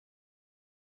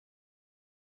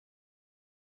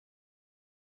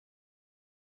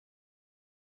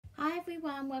Hi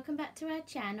everyone, welcome back to our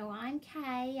channel. I'm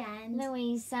Kay and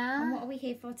Louisa. And what are we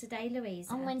here for today,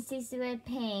 Louisa? On Wednesdays we wear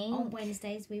pink. On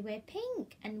Wednesdays we wear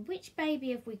pink. And which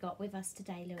baby have we got with us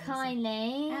today, Louisa?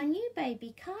 Kylie. Our new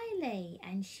baby, Kylie.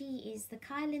 And she is the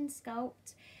Kylie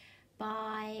sculpt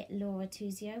by Laura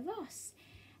Tuzio Ross.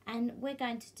 And we're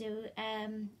going to do,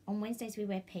 on Wednesdays we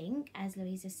wear pink, as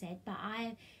Louisa said. But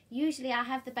usually I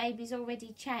have the babies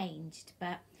already changed.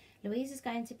 But Louisa's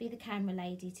going to be the camera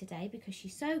lady today because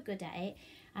she's so good at it,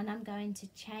 and I'm going to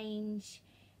change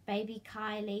baby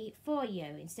Kylie for you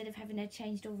instead of having her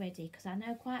changed already, because I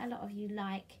know quite a lot of you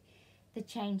like the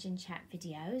change and chat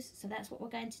videos. So that's what we're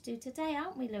going to do today,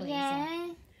 aren't we, Louisa?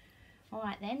 Yeah. All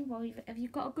right then. Well, have you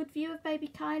got a good view of baby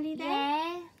Kylie there?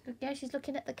 Yeah. Good girl. She's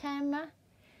looking at the camera.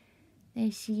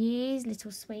 There she is,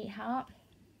 little sweetheart.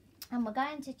 And we're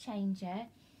going to change her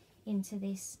into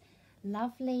this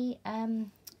lovely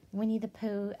Winnie the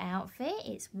Pooh outfit.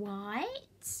 It's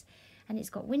white and it's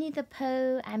got Winnie the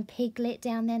Pooh and Piglet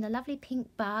down there and a lovely pink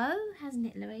bow, hasn't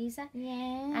it, Louisa?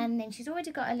 Yeah. And then she's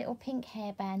already got a little pink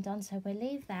hairband on, so we'll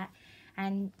leave that,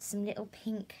 and some little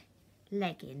pink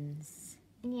leggings.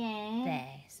 Yeah.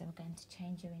 There, so we're going to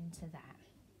change her into that.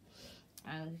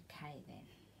 Okay then.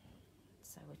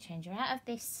 So we'll change her out of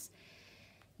this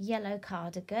yellow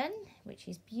cardigan, which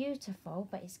is beautiful,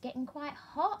 but it's getting quite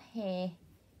hot here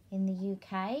in the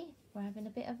UK. We're having a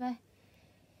bit of a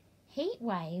heat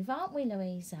wave, aren't we,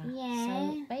 Louisa? Yeah.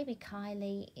 So baby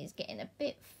Kylie is getting a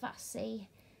bit fussy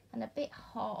and a bit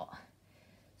hot.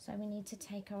 So we need to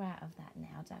take her out of that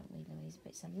now, don't we, Louisa?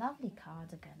 But it's a lovely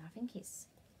cardigan. I think it's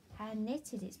hand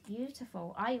knitted. It's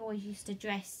beautiful. I always used to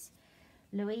dress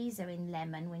Louisa in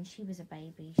lemon when she was a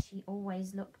baby. She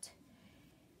always looked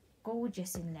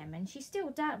gorgeous in lemon. She still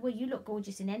does. Well, you look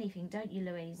gorgeous in anything, don't you,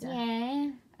 Louisa?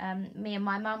 Yeah. Me and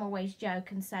my mum always joke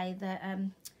and say that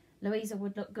Louisa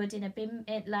would look good in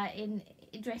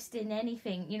dressed in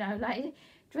anything, you know, like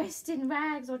dressed in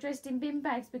rags or dressed in bin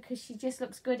bags, because she just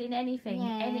looks good in anything.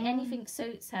 Yeah. Anything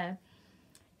suits her.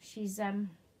 She's that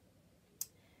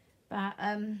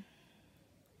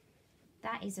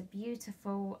is a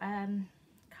beautiful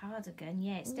cardigan.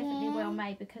 Yeah, it's definitely well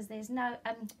made, because there's no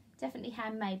definitely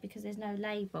handmade, because there's no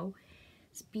label.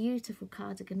 It's a beautiful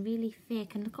cardigan, really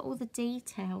thick, and look at all the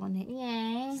detail on it.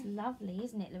 Yeah. It's lovely,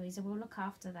 isn't it, Louisa? We'll look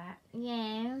after that.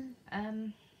 Yeah.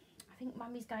 I think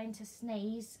Mummy's going to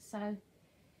sneeze, so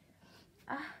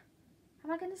am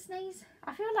I going to sneeze?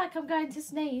 I feel like I'm going to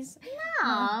sneeze.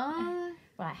 No.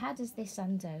 Right, how does this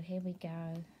undo? Here we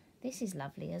go. This is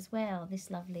lovely as well. This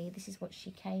is what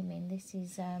she came in. This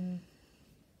is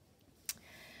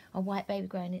a white baby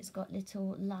grow, and it's got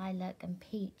little lilac and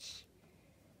peach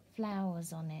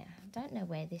flowers on it. I don't know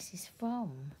where this is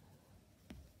from.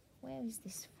 Where is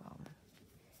this from?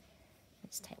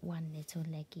 Let's take one little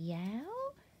leggy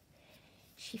out.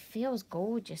 She feels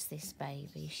gorgeous, this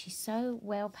baby. She's so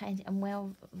well painted and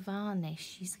well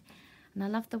varnished. And I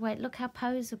love the way, look how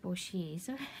poseable she is.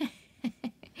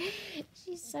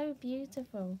 She's so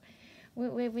beautiful.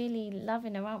 We're really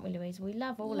loving her, aren't we, Louise? We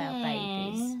love all our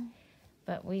babies.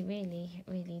 But we really,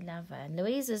 really love her. And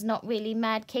Louisa's not really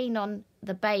mad keen on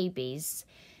the babies.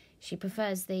 She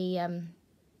prefers the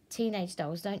teenage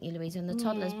dolls, don't you, Louisa, and the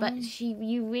toddlers? But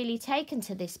you really taken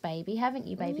to this baby, haven't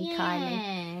you, baby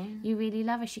Kylie? You really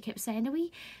love her. She kept saying, are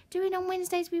we doing on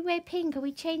Wednesdays we wear pink? Are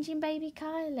we changing baby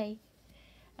Kylie?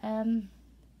 So,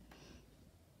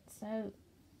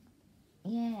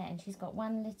 yeah, and she's got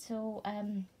one little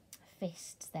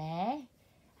fist there.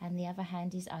 And the other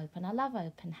hand is open. I love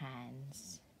open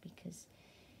hands because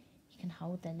you can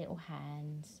hold their little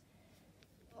hands.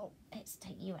 Oh, let's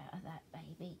take you out of that,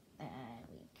 baby. There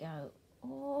we go.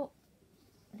 Oh,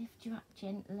 lift you up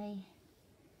gently.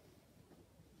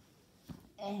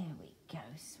 There we go,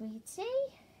 sweetie.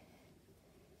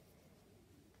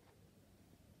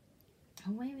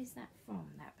 And where is that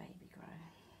from, that baby grow?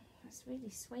 That's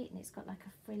really sweet, and it's got like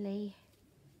a frilly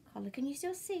collar. Can you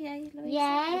still see, Louisa?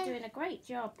 Yeah. You're doing a great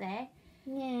job there.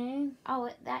 Yeah. Oh,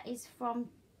 that is from,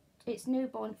 it's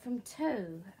newborn from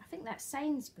 2. I think that's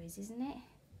Sainsbury's, isn't it?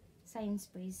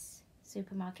 Sainsbury's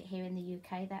supermarket here in the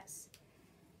UK. That's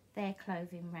their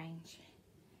clothing range.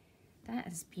 That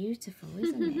is beautiful,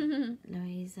 isn't it,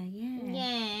 Louisa? Yeah.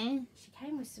 Yeah. She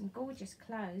came with some gorgeous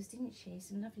clothes, didn't she?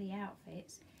 Some lovely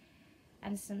outfits.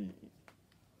 And some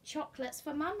chocolates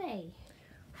for Mummy.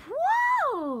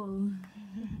 Whoa!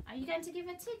 Are you going to give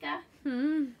a Tigger?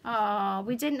 Oh,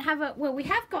 we didn't have a... Well, we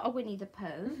have got a Winnie the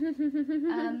Pooh.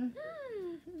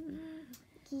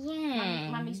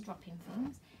 Yeah. Mummy's dropping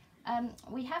things.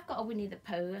 We have got a Winnie the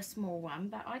Pooh, a small one,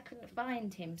 but I couldn't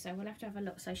find him, so we'll have to have a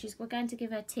look. So we're going to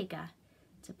give her Tigger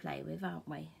to play with, aren't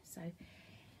we? So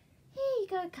Here you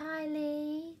go,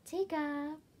 Kylie.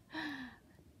 Tigger.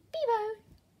 Bebo.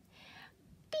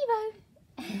 Bebo.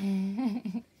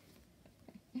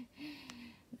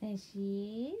 There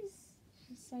she is.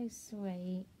 She's so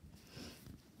sweet.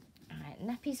 Alright,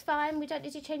 nappy's fine. We don't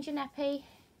need to change your nappy.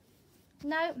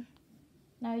 No.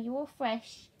 No, you're all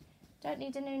fresh. Don't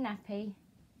need a new nappy.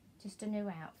 Just a new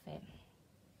outfit.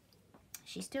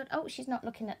 She's still... Oh, she's not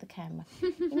looking at the camera.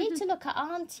 You need to look at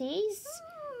aunties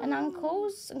and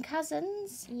uncles and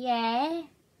cousins. Yeah.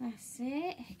 That's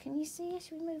it. Can you see her?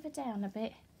 Should we move her down a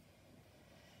bit?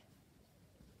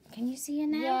 Can you see her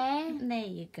now? Yeah. There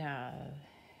you go.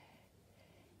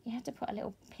 You have to put a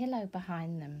little pillow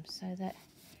behind them so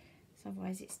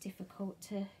otherwise it's difficult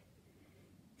to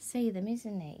see them,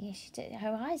 isn't it? Yeah,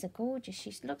 her eyes are gorgeous.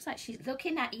 She looks like she's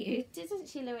looking at you, doesn't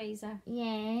she, Louisa?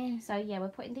 Yeah. So yeah, we're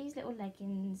putting these little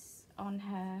leggings on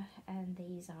her, and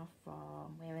these are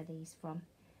from, where are these from?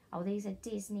 Oh, these are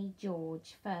Disney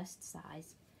George first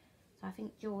size. So I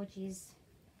think George is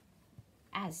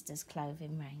Asda's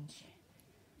clothing range.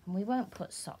 And we won't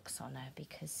put socks on her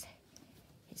because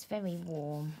it's very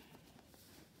warm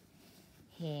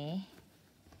here.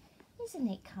 Isn't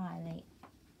it, Kylie?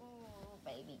 Oh,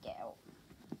 baby girl.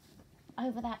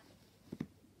 Over that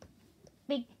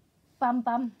big bum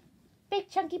bum. Big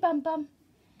chunky bum bum.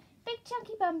 Big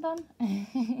chunky bum bum.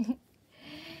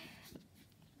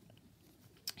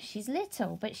 She's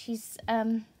little, but she's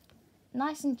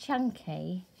nice and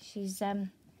chunky. She's a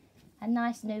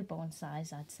nice newborn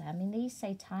size, I'd say. I mean, these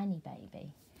say tiny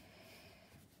baby.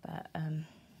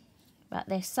 But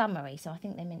they're summery, so I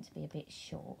think they're meant to be a bit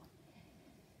short.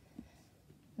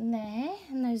 And there,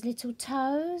 and those little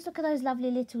toes. Look at those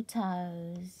lovely little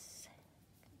toes.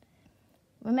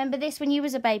 Remember this when you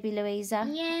was a baby, Louisa?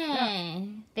 Yeah. Look,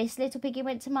 this little piggy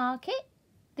went to market.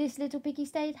 This little piggy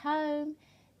stayed home.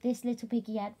 This little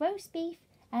piggy had roast beef.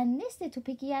 And this little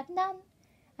piggy had none.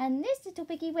 And this little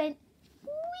piggy went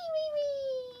wee, wee,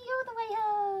 wee, all the way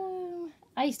home.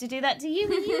 I used to do that to you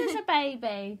when you was a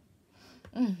baby.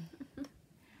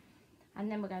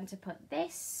 And then we're going to put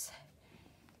this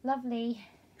lovely...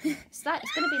 It's going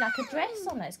to be like a dress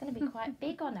on her. It's going to be quite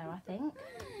big on her, I think.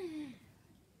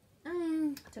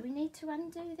 Do we need to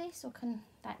undo this, or can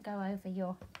that go over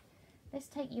your... Let's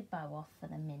take your bow off for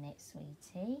the minute,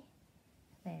 sweetie.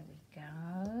 There we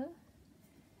go.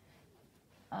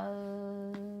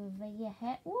 Over your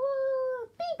head. Woo!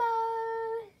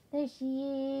 Bebo! There she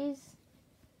is.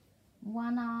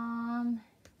 One arm.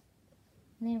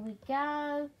 There we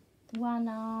go. One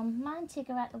arm. Mind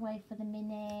Tigger out the way for the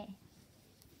minute.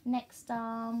 Next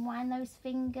arm. Wind those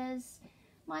fingers.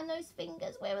 Mind those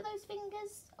fingers. Where are those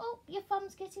fingers? Oh, your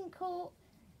thumb's getting caught.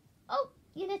 Oh,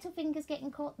 your little finger's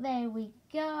getting caught. There we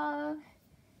go.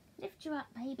 Lift you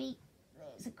up, baby.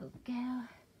 There's a good girl.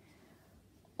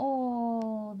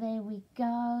 Oh, there we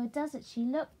go. Doesn't she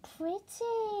look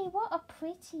pretty? What a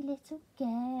pretty little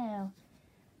girl.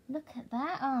 Look at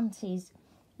that, aunties.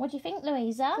 What do you think,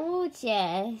 Louisa?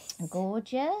 Gorgeous.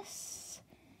 Gorgeous.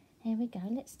 Here we go.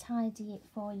 Let's tidy it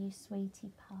for you,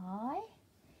 sweetie pie.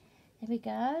 There we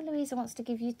go. Louisa wants to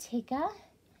give you Tigger.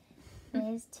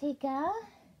 There's Tigger.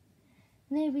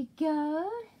 There we go.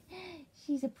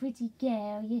 She's a pretty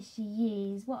girl. Yes,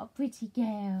 she is. What a pretty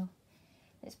girl.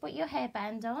 Let's put your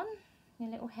hairband on. Your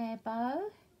little hair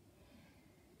bow.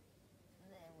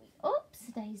 Oops,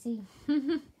 Daisy.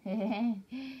 There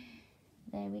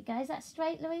we go. Is that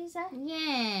straight, Louisa?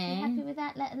 Yeah. You happy with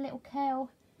that? Let a little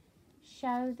curl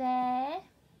show there.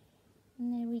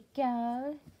 And there we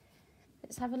go.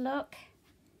 Let's have a look.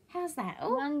 How's that?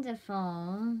 Oh,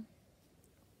 Wonderful.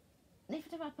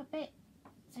 lift her up a bit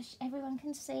so everyone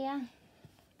can see her.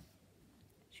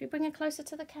 Should we bring her closer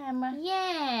to the camera? Bring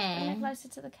Yeah. her closer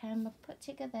to the camera. Put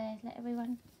Tigger there. Let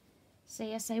everyone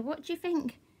see her. Say, what do you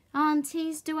think?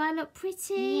 Aunties, do I look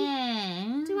pretty?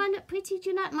 Yeah. Do I look pretty? Do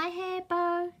you like my hair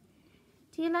bow?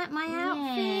 Do you like my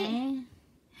outfit?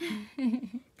 Yeah.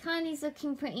 Kylie's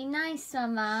looking pretty nice,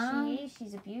 Mama. She is.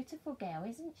 She's a beautiful girl,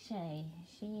 isn't she?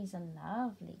 She's a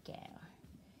lovely girl.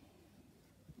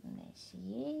 And there she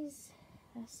is.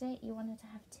 That's it. You wanted to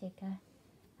have Tigger.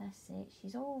 That's it.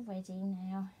 She's all ready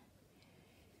now.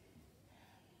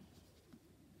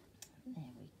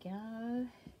 There we go.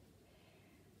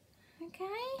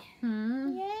 Okay.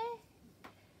 Yeah.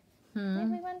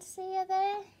 Everyone see her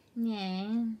there?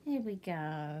 Yeah. Here we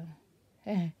go.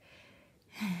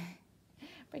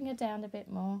 Bring her down a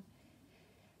bit more.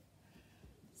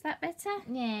 Is that better?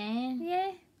 Yeah.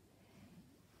 Yeah.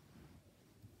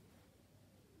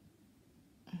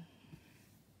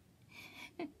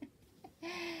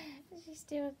 She's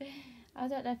still... I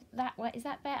don't know if that way... Is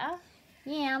that better?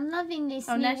 Yeah, I'm loving this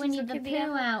Oh, now new she's Winnie the looking Pooh the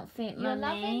other- outfit, You're Mummy.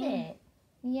 loving it.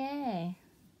 Yeah.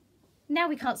 Now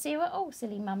we can't see her at all,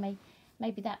 silly mummy.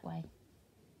 Maybe that way.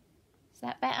 Is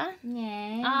that better?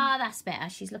 Yeah. Ah, that's better.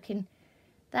 She's looking...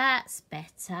 That's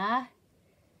better.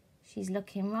 She's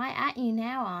looking right at you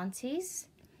now, aunties.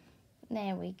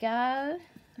 There we go.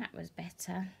 That was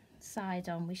better. Side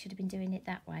on. We should have been doing it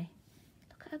that way.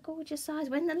 Look at her gorgeous eyes.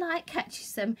 When the light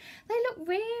catches them, they look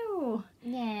real.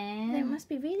 Yeah. They must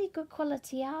be really good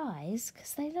quality eyes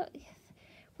because they look...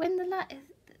 When the light...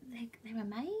 They're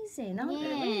amazing, aren't they?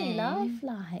 They're really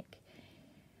lifelike.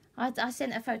 I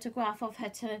sent a photograph of her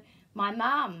to my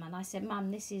mum and I said,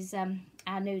 Mum, this is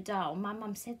our new doll. My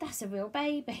mum said, that's a real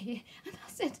baby. And I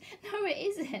said, no, it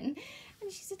isn't.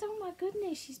 And she said, oh my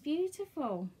goodness, she's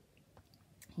beautiful.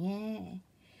 Yeah.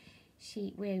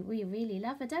 We really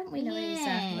love her, don't we, Louisa?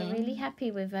 Yeah. We're really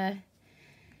happy with her.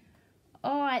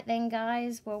 All right then,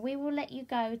 guys. Well, we will let you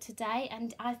go today.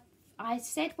 And I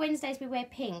said Wednesdays we wear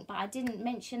pink, but I didn't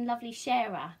mention lovely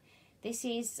Shara. This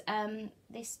is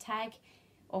this tag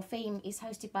or theme is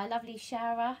hosted by lovely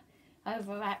Shara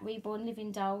over at Reborn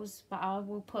Living Dolls, but I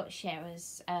will put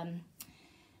Shara's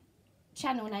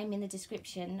channel name in the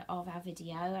description of our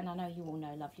video, and I know you all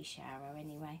know lovely Shara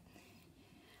anyway.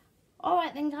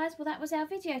 Alright then, guys, well that was our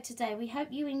video today. We hope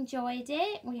you enjoyed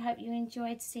it. We hope you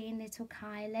enjoyed seeing little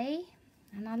Kylie.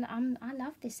 And I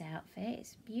love this outfit.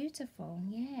 It's beautiful.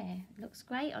 Yeah, it looks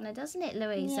great on her, doesn't it,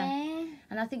 Louisa? Yeah.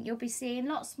 And I think you'll be seeing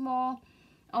lots more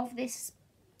of this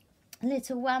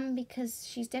little one because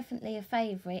she's definitely a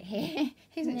favourite here,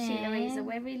 isn't she, Yeah. Louisa?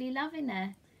 We're really loving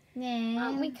her. Yeah.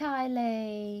 Aren't we,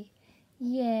 Kylie?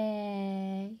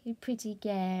 Yeah, you pretty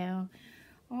girl.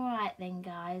 Alright then,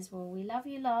 guys. Well, we love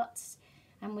you lots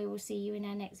and we will see you in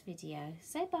our next video.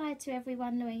 Say bye to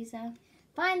everyone, Louisa.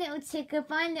 Bye, little Tigger.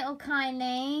 Bye, little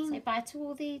Kylie. Say bye to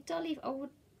all the Dolly, all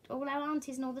our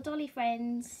aunties and all the Dolly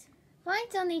friends. Bye,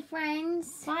 Dolly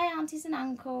friends. Bye, aunties and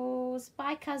uncles.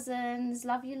 Bye, cousins.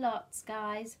 Love you lots,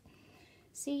 guys.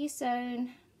 See you soon.